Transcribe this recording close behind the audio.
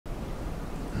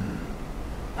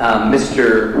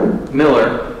Mr.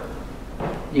 Miller,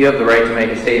 you have the right to make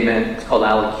a statement. It's called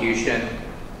allocution.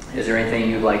 Is there anything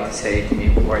you'd like to say to me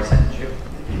before I sentence you?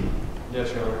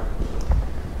 Yes, Your Honor.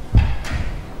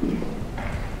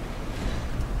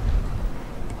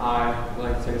 I'd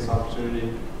like to take this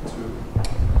opportunity to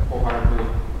wholeheartedly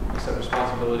accept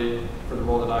responsibility for the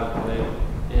role that I've played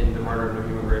in the murder of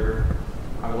Nohema Graber.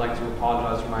 I would like to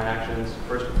apologize for my actions,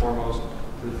 first and foremost,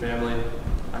 to the family.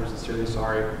 I'm sincerely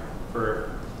sorry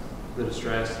for the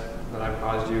distress that I've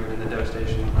caused you and the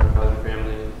devastation I've caused your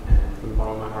family. And from the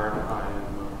bottom of my heart, I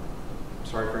am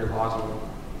sorry for your loss.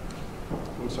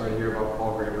 I'm sorry to hear about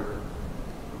Paul Graber.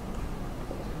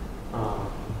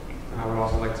 I would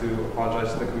also like to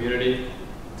apologize to the community,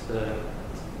 to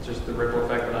just the ripple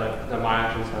effect that my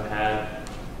actions have had,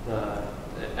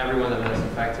 everyone that has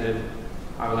affected.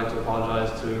 I would like to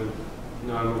apologize to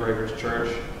Nohema Graber's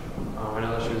church. I know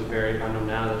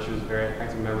now that she was a very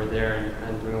active member there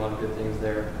and doing a lot of good things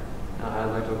there.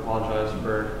 I'd like to apologize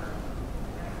for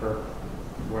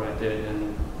what I did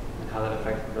and how that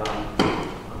affected them.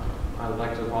 I'd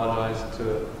like to apologize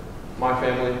to my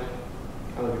family.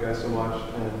 I love you guys so much,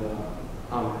 and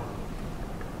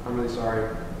I'm really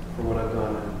sorry for what I've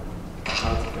done and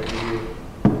how it's affected you.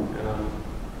 And I'm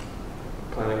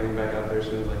planning on getting back out there as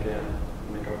soon as I can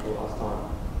and make up for lost time.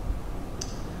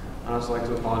 I'd also like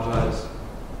to apologize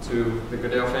to the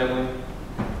Goodale family.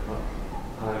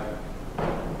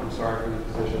 I'm sorry for the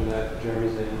position that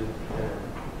Jeremy's in, and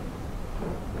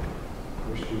I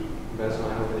wish you the best, and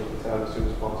I hope that he gets out as soon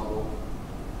as possible.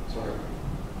 Sorry.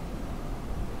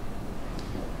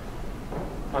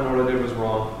 I know what I did was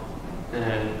wrong,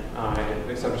 and I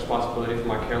accept responsibility for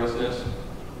my carelessness,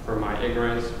 for my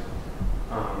ignorance,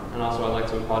 and also I'd like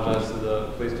to apologize to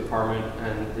the police department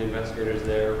and the investigators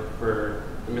there for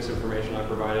the misinformation I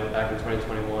provided back in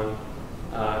 2021,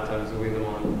 to lead them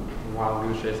on wild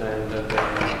goose chase I ended up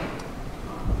there.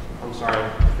 I'm sorry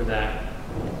for that.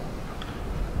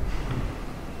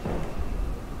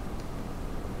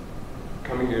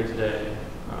 Coming here today,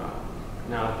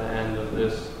 now at the end of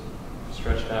this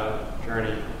stretched out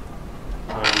journey,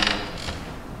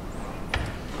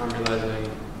 I'm realizing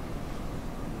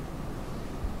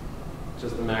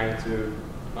just the magnitude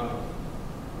of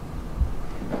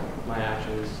my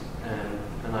actions,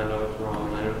 and I know it's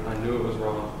wrong, and I knew it was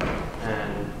wrong,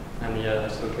 and yet I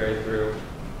still carried through.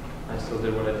 I still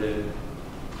did what I did,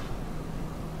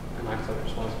 and I accept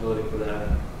responsibility for that.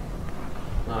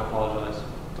 And I apologize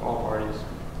to all parties,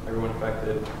 everyone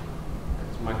affected,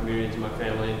 to my community, to my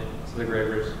family, to the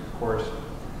Grabers, of course.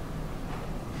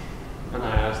 And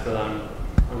I ask that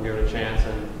I'm given a chance,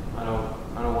 and I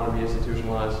don't want to be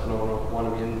institutionalized. I don't want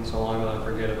to be in so long that I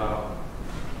forget about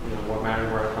what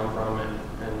matters, where I come from,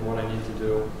 and what I need to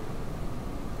do.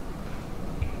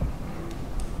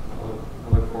 I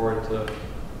look forward to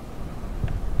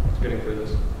getting through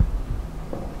this.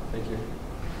 Thank you.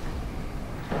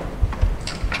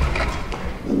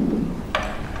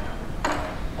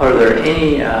 Are there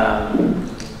any,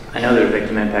 I know there are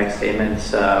victim impact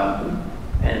statements,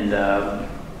 and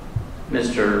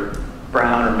Mr.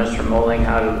 Brown or Mr. Molding,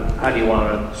 how do you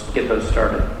want to get those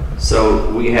started?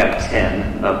 So we have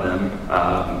 10 of them.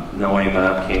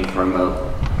 Nohema came from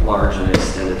a large and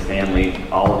extended family.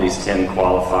 All of these 10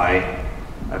 qualify.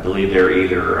 I believe they're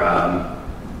either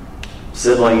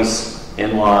siblings,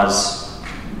 in-laws,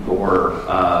 or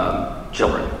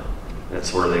children.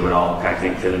 That's where they would all, I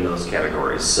think, fit into those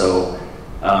categories. So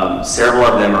several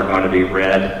of them are going to be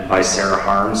read by Sarah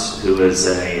Harms, who is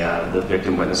the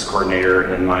victim witness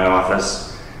coordinator in my office.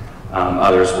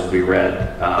 Others will be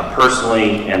read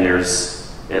personally, and there's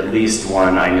at least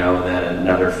one I know that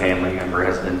another family member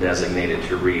has been designated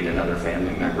to read another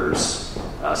family member's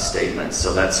statement.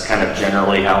 So that's kind of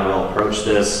generally how we'll approach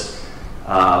this.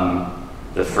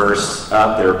 The first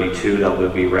up, there will be 2 that will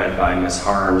be read by Ms.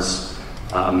 Harms,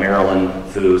 Marilyn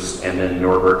Foos, and then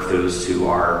Norbert Foos, who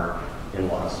are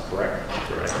in-laws, correct?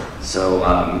 Correct. So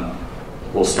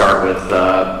we'll start with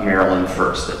Marilyn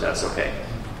first, if that's okay.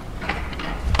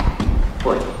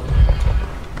 Please.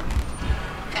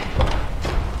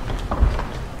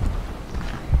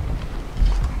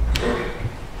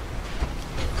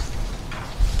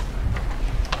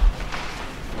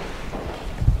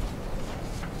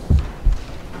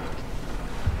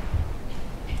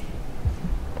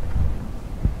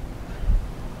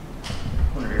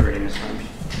 Whenever you're ready, Ms. Harms.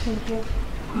 Thank you.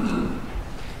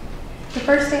 The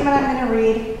first statement I'm going to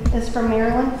read is from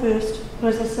Marilyn Foos, who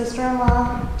is a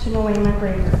sister-in-law to Nohema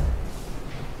Graber.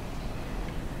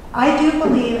 I do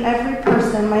believe every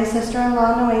person my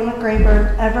sister-in-law Nohema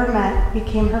Graber ever met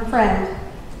became her friend,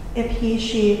 if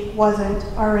she wasn't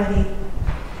already.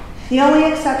 the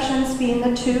only exceptions being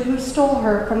the two who stole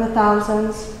her from the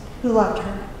thousands who loved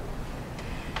her.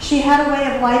 She had a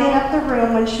way of lighting up the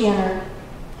room when she entered.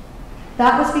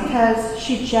 That was because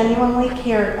she genuinely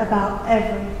cared about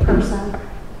every person.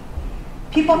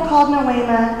 People called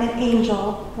Nohema an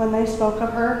angel when they spoke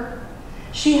of her.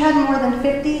 She had more than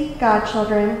 50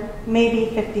 godchildren,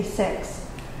 maybe 56,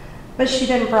 but she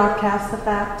didn't broadcast the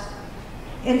fact.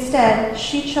 Instead,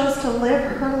 she chose to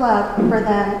live her love for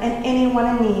them and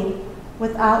anyone in need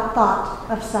without thought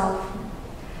of self.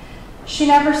 She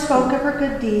never spoke of her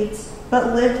good deeds,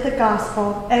 but lived the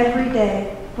gospel every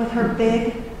day with her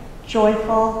big,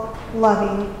 joyful,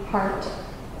 loving heart.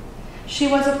 She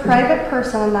was a private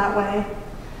person in that way,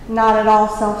 not at all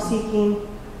self-seeking,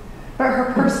 but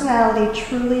her personality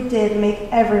truly did make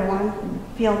everyone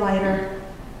feel lighter.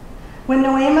 When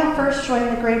Nohema first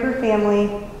joined the Graber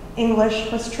family, English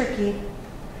was tricky.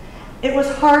 It was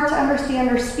hard to understand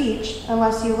her speech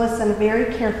unless you listened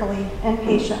very carefully and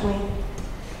patiently.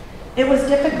 It was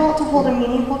difficult to hold a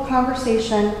meaningful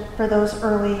conversation for those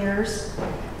early years,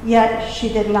 yet she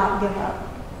did not give up.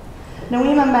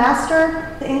 Nohema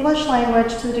mastered the English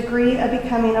language to the degree of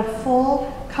becoming a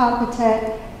full,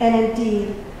 competent, and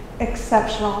indeed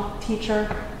exceptional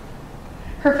teacher.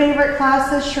 Her favorite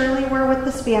classes surely were with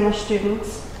the Spanish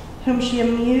students, whom she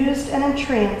amused and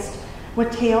entranced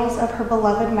with tales of her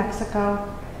beloved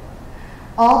Mexico,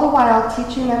 all the while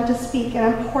teaching them to speak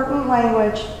an important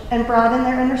language and broaden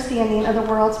their understanding of the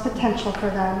world's potential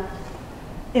for them,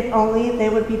 if only they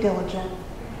would be diligent.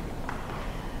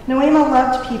 Nohema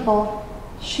loved people.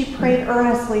 She prayed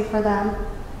earnestly for them.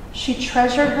 She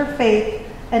treasured her faith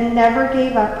and never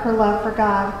gave up her love for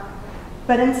God,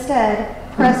 but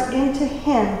instead pressed into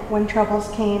Him when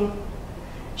troubles came.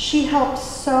 She helped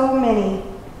so many,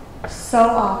 so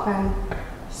often,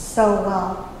 so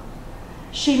well.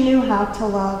 She knew how to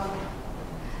love.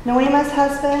 Nohema's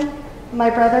husband, my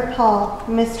brother Paul,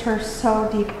 missed her so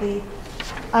deeply.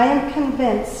 I am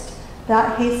convinced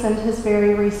that hastened his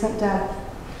very recent death.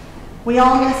 We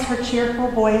all missed her cheerful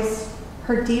voice,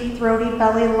 her deep, throaty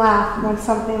belly laugh when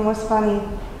something was funny,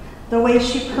 the way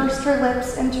she pursed her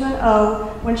lips into an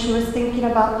O when she was thinking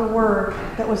about the word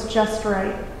that was just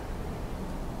right.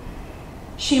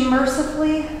 She was a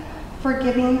mercifully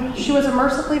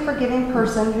forgiving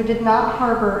person who did not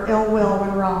harbor ill will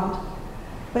when wronged,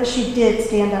 but she did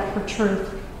stand up for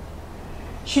truth.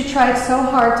 She tried so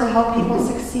hard to help people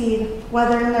succeed,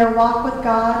 whether in their walk with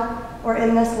God or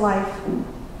in this life.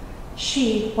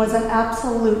 She was an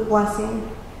absolute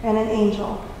blessing and an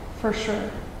angel, for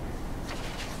sure.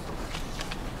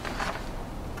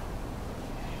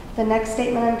 The next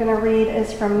statement I'm going to read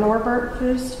is from Norbert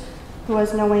Fust, who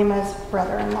was Nohema's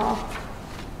brother-in-law.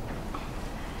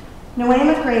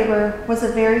 Nohema Graber was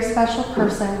a very special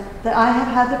person that I have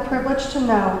had the privilege to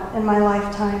know in my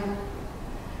lifetime.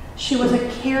 She was a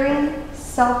caring,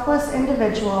 selfless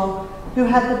individual who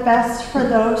had the best for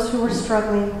those who were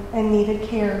struggling and needed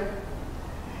care.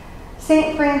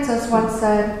 St. Francis once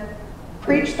said,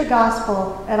 "Preach the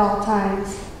gospel at all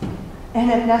times,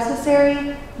 and if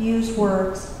necessary, use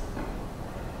words."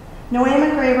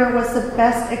 Nohema Graber was the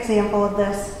best example of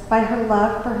this by her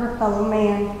love for her fellow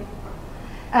man.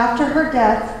 After her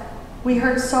death, we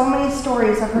heard so many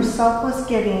stories of her selfless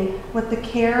giving with the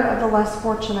care of the less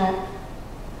fortunate.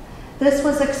 This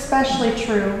was especially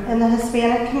true in the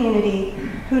Hispanic community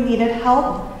who needed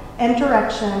help and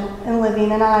direction in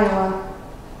living in Iowa.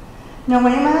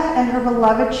 Nohema and her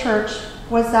beloved church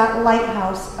was that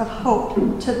lighthouse of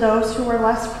hope to those who were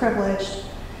less privileged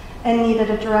and needed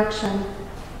a direction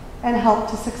and help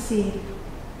to succeed.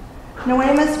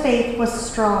 Nohema's faith was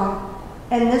strong,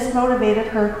 and this motivated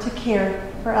her to care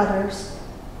for others.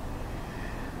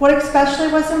 What especially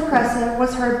was impressive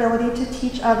was her ability to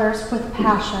teach others with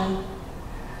passion.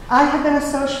 I have been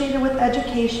associated with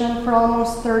education for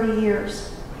almost 30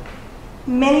 years.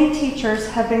 Many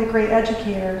teachers have been great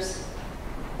educators,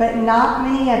 but not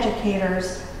many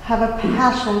educators have a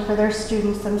passion for their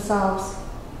students themselves.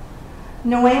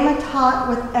 Nohema taught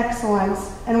with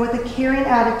excellence and with a caring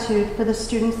attitude for the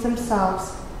students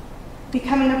themselves,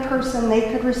 becoming a person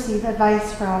they could receive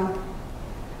advice from.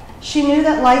 She knew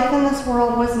that life in this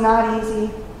world was not easy,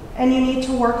 and you need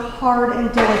to work hard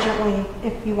and diligently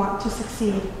if you want to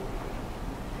succeed.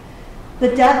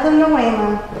 The death of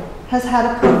Nohema has had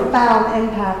a profound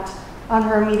impact on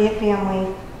her immediate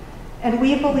family, and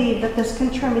we believe that this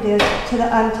contributed to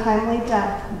the untimely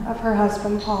death of her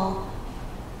husband, Paul.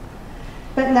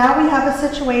 But now we have a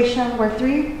situation where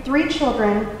three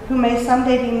children who may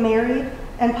someday be married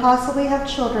and possibly have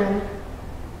children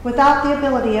without the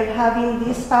ability of having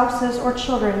these spouses or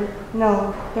children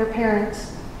know their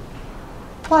parents.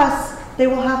 Plus, they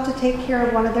will have to take care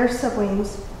of one of their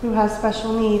siblings who has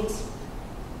special needs.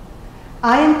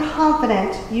 I am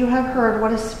confident you have heard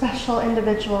what a special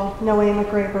individual Nohema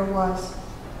Graber was.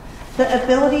 The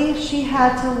ability she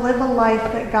had to live a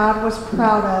life that God was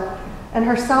proud of, and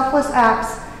her selfless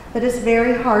acts that is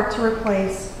very hard to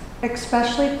replace,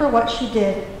 especially for what she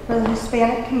did for the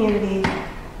Hispanic community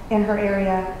in her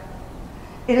area.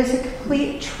 It is a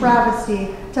complete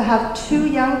travesty to have two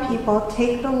young people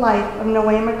take the life of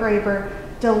Nohema Graber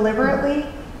deliberately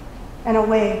and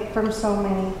away from so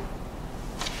many.